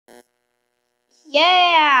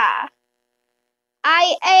Yeah!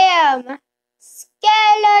 I am skeleton!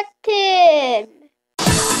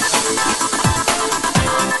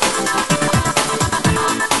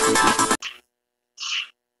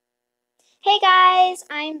 Hey guys,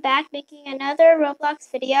 I'm back making another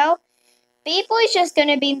Roblox video. B-Boy's just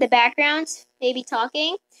gonna be in the background, maybe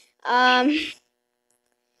talking. And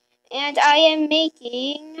I am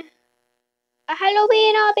making a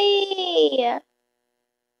Halloween obby!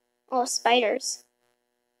 Oh, spiders.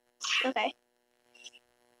 Okay.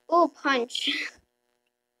 Ooh, punch.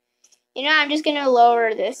 You know, I'm just gonna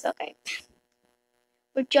lower this. Okay.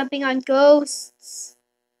 We're jumping on ghosts.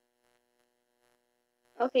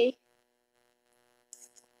 Okay.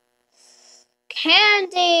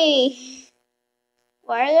 Candy!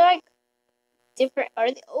 Why are they like different? Are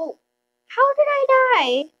they? Oh, how did I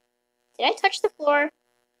die? Did I touch the floor?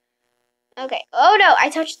 Okay. Oh no, I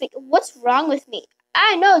touched the. What's wrong with me?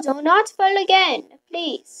 I know. Do not fall again,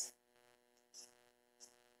 please.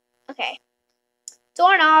 Okay.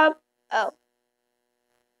 Doorknob. Oh.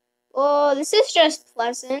 Well, this is just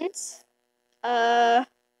pleasant. Should I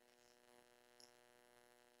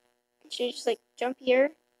just like jump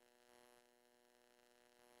here?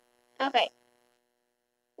 Okay.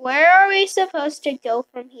 Where are we supposed to go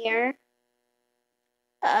from here?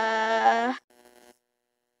 Okay.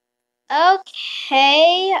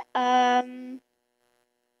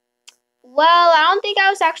 Well, I don't think I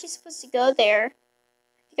was actually supposed to go there. I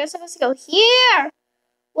think I was supposed to go here.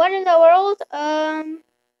 What in the world?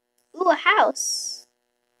 Ooh, a house.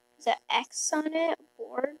 Is that X on it?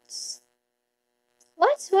 Boards.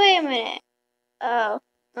 What? Wait a minute. Oh.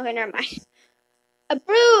 Okay, never mind. A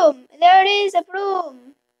broom! There it is, a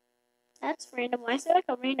broom! That's random. Why is there like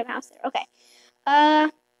a random house there? Okay.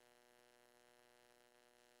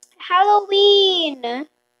 Halloween! I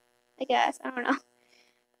guess. I don't know.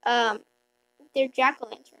 They're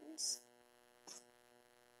jack-o'-lanterns.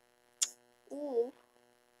 Ooh.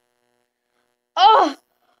 Oh!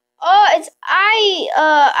 Oh, it's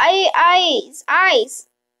eyes.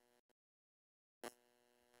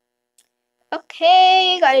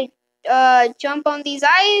 Okay, gotta jump on these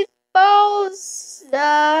eyeballs.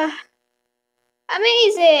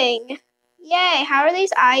 Amazing. Yay, how are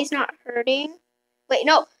these eyes not hurting? Wait,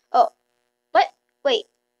 no. Oh, what? Wait.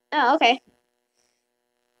 Oh, okay.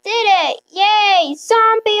 Did it! Yay!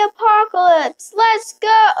 Zombie apocalypse! Let's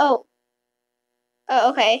go! Oh. Oh,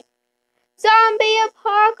 okay. Zombie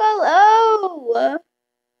apocalypse! Oh!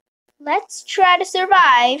 Let's try to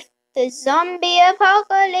survive the zombie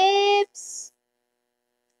apocalypse.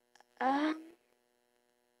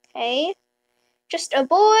 Okay. Just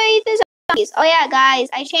avoid the zombies. Oh yeah, guys,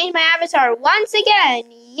 I changed my avatar once again.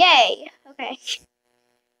 Yay. Okay.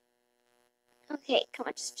 Okay, come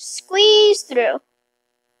on, just squeeze through.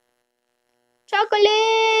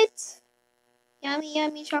 Chocolate! Yummy,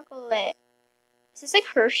 yummy chocolate. Is this like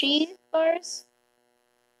Hershey bars?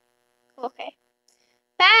 Okay.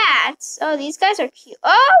 Bats! Oh, these guys are cute.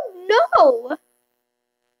 Oh, no!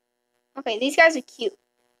 Okay, these guys are cute.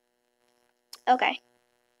 Okay.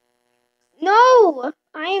 No!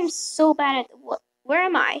 I am so bad at... What? Where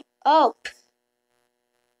am I? Oh.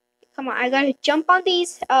 Come on, I gotta jump on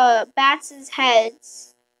these bats'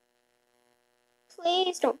 heads.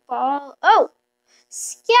 Please don't fall. Oh!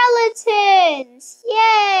 Skeletons!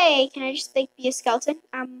 Yay! Can I just like be a skeleton?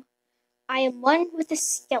 I am one with a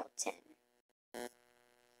skeleton.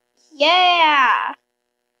 Yeah!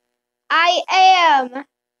 I am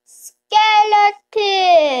skeleton!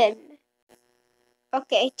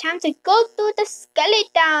 Okay, time to go to the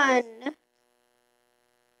skeleton!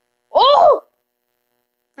 Oh!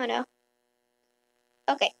 Oh no.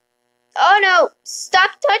 Okay. Oh no!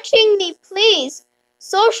 Stop touching me, please!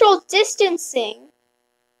 Social distancing!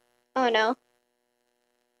 Oh no.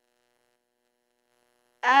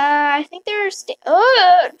 I think they're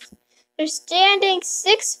they're standing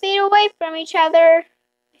 6 feet away from each other,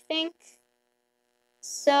 I think.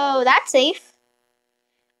 So that's safe.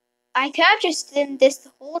 I could have just done this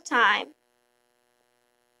the whole time.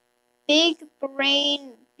 Big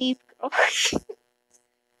brain beef girl.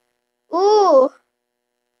 Ooh.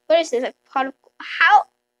 What is this? A pot of... How?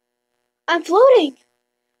 I'm floating.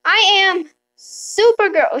 I am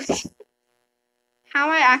Supergirl. How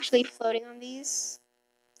am I actually floating on these?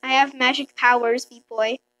 I have magic powers,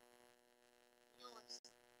 B-boy.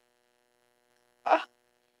 Oh.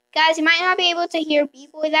 Guys, you might not be able to hear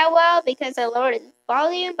B-boy that well because I lowered his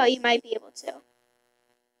volume, but you might be able to.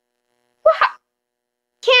 Wow.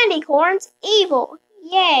 Candy corns, evil.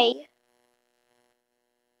 Yay.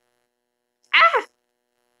 Ah!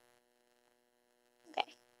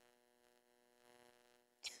 Okay.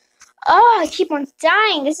 Oh, I keep on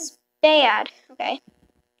dying. This is bad. Okay.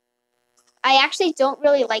 I actually don't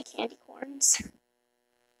really like candy corns.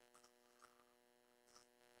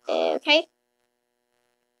 Okay.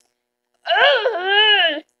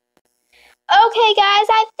 Ugh. Okay, guys,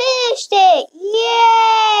 I finished it.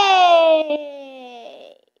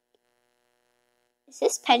 Yay! Is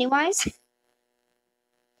this Pennywise?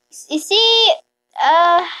 You see,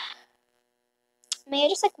 may I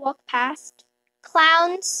just like walk past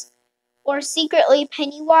clowns or secretly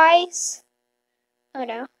Pennywise? Oh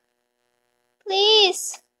no.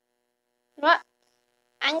 Please. You know what?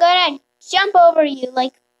 I'm gonna jump over you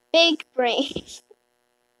like big brain.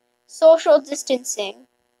 Social distancing.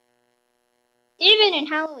 Even in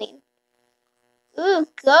Halloween. Ooh,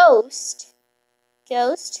 ghost.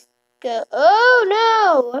 Ghost. Go. Oh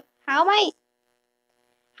no! How am I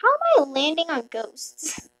landing on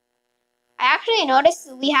ghosts? I actually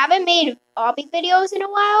noticed we haven't made Obby videos in a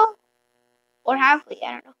while. Or have we?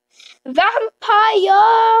 I don't know.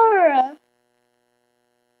 Vampire!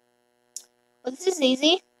 Well, this is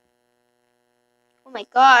easy. Oh my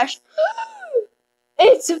gosh.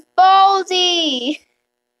 It's Baldy!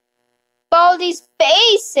 Baldy's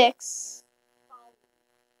Basics!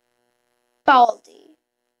 Baldy.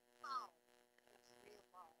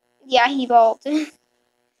 Yeah, he bald.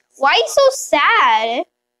 Why are you so sad?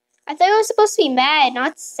 I thought he was supposed to be mad,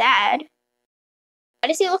 not sad. Why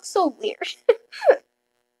does he look so weird?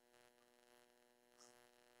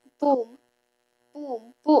 Boom.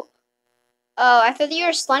 Boom. Boom. Oh, I thought you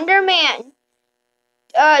were Slender Man.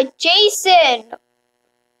 Jason!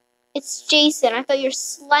 It's Jason. I thought you were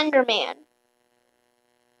Slender Man.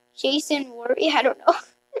 Jason Worry? I don't know.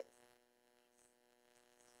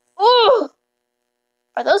 Ooh!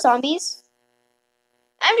 Are those zombies?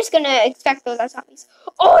 I'm just gonna expect those are zombies.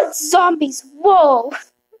 Oh, it's zombies! Whoa!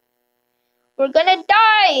 We're gonna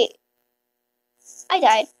die! I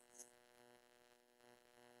died.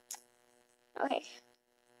 Okay.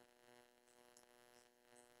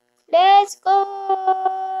 Let's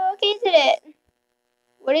go! Okay, did it.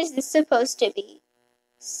 What is this supposed to be?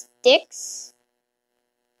 Sticks?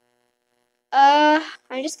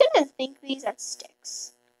 I'm just gonna think these are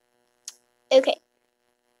sticks. Okay.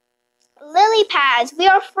 Lily pads. We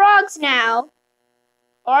are frogs now.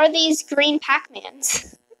 Or are these green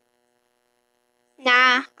Pac-Mans?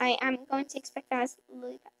 Nah, I'm going to expect them as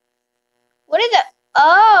lily pads. What are the...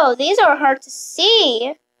 Oh, these are hard to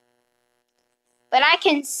see. But I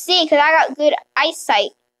can see because I got good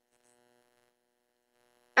eyesight.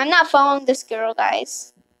 I'm not following this girl,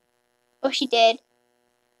 guys. Oh, she did.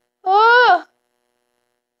 Oh!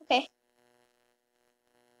 Okay.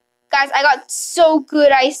 Guys, I got so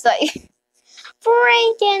good eyesight.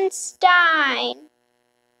 Frankenstein!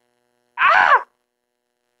 Ah!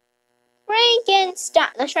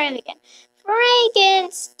 Frankenstein! Let's try it again.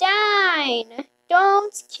 Frankenstein!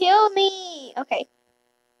 Don't kill me! Okay.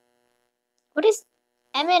 What is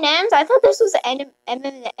M&M's? I thought this was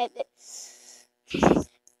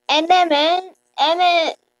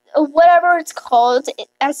whatever it's called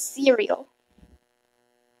as cereal.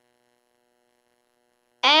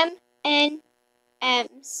 M&M's.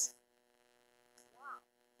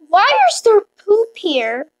 Why is there poop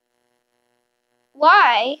here?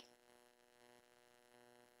 Why?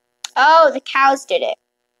 Oh, the cows did it.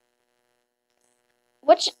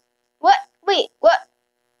 What? Wait, what?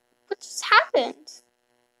 What just happened?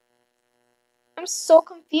 I'm so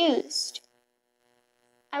confused.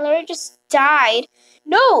 I literally just died.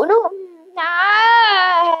 No.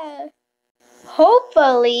 Nah.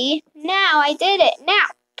 Hopefully, now I did it. Now,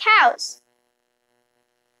 cows.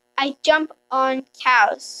 I jump on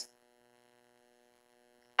cows.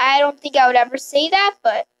 I don't think I would ever say that,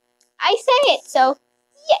 but I say it, so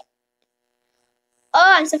yeah.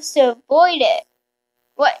 Oh, I'm supposed to avoid it.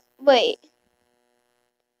 What? Wait.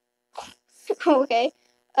 Okay.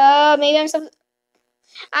 Maybe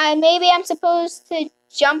I'm supposed to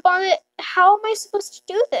jump on it. How am I supposed to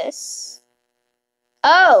do this?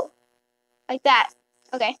 Oh, like that.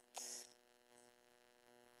 Okay.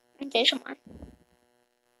 Okay, come on.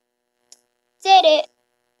 Did it.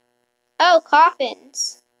 Oh,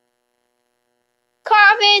 coffins.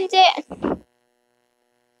 Coffin dance.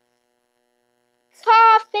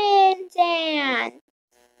 Coffin dance.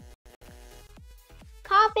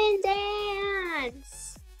 Coffin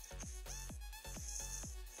dance.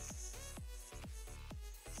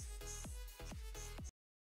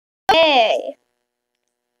 Hey.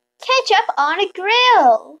 Ketchup on a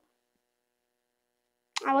grill.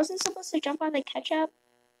 I wasn't supposed to jump on the ketchup.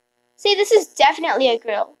 See, this is definitely a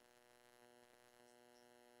grill.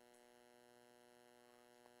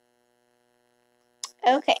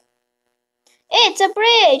 Okay.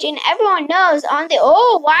 bridge, and everyone knows on the.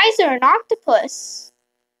 Oh, why is there an octopus?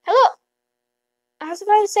 Hello. I was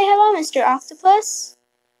about to say hello, Mr. Octopus.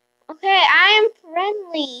 Okay, I am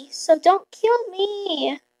friendly, so don't kill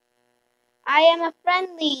me. I am a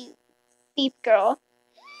friendly beep girl.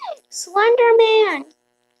 Slender Man.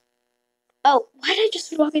 Oh, why did I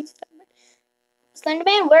just walk into Slender Man? Slender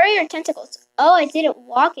Man, where are your tentacles? Oh, I didn't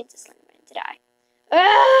walk into Slender Man, did I?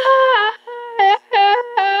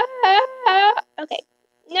 Okay.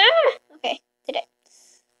 Okay, today.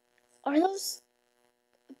 Are those...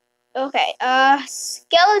 Okay,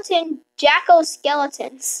 skeleton, jackal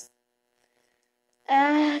skeletons.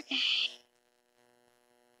 Okay.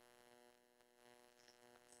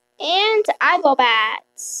 And eyeball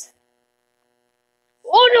bats.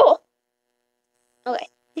 Oh no! Okay.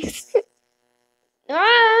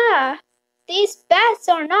 These bats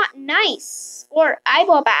are not nice. Or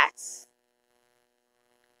eyeball bats.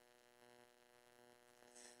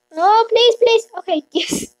 Oh, please, please. Okay,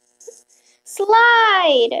 yes.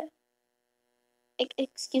 Slide.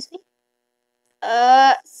 Excuse me?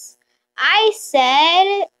 I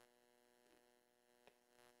said...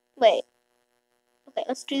 Wait. Okay,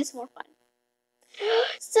 let's do this more fun.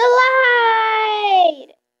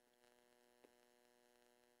 Slide!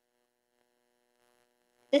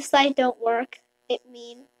 This slide don't work. It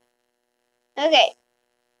mean. Okay.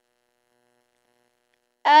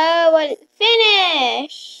 What?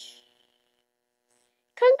 Finish!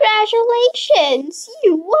 Congratulations!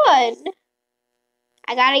 You won!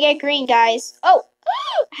 I gotta get green, guys. Oh!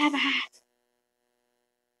 I have a hat.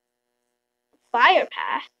 Fire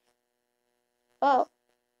path. Oh.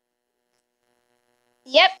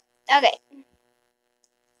 Yep. Okay.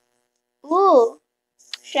 Ooh.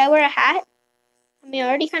 Should I wear a hat? I mean, I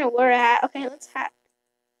already kind of wore a hat. Okay, let's hat.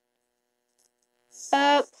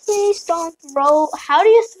 Please don't throw. How do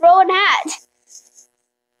you throw a hat?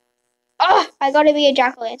 Oh, I gotta be a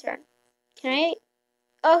jack-o'-lantern. Can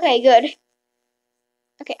I? Okay, good.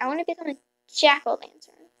 Okay, I want to become a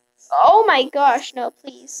jack-o'-lantern. Oh my gosh, no,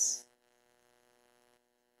 please.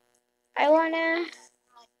 I wanna...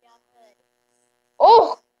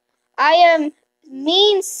 Oh! I am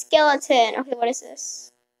mean skeleton. Okay, what is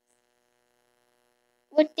this?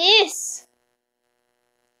 What this?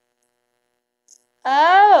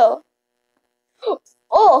 Oh.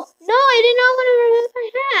 Oh, no, I did not want to remove my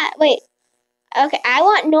hat. Wait. Okay, I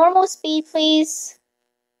want normal speed, please.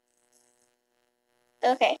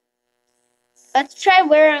 Okay. Let's try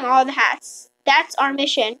wearing all the hats. That's our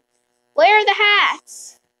mission. Wear the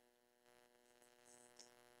hats.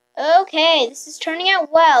 Okay, this is turning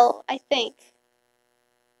out well, I think.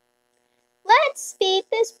 Let's speed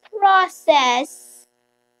this process.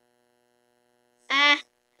 I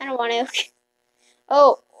don't want to.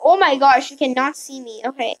 Oh my gosh, you cannot see me.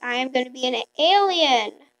 Okay, I am going to be an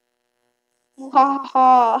alien.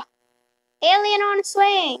 Muhaha. Alien on a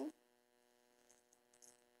swing.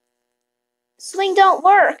 Swing don't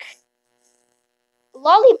work.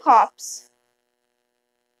 Lollipops.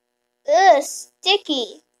 Ugh,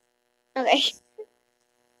 sticky. Okay.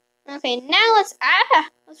 Okay, now let's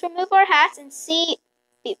remove our hats and see.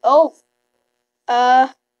 Oh,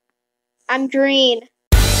 I'm green.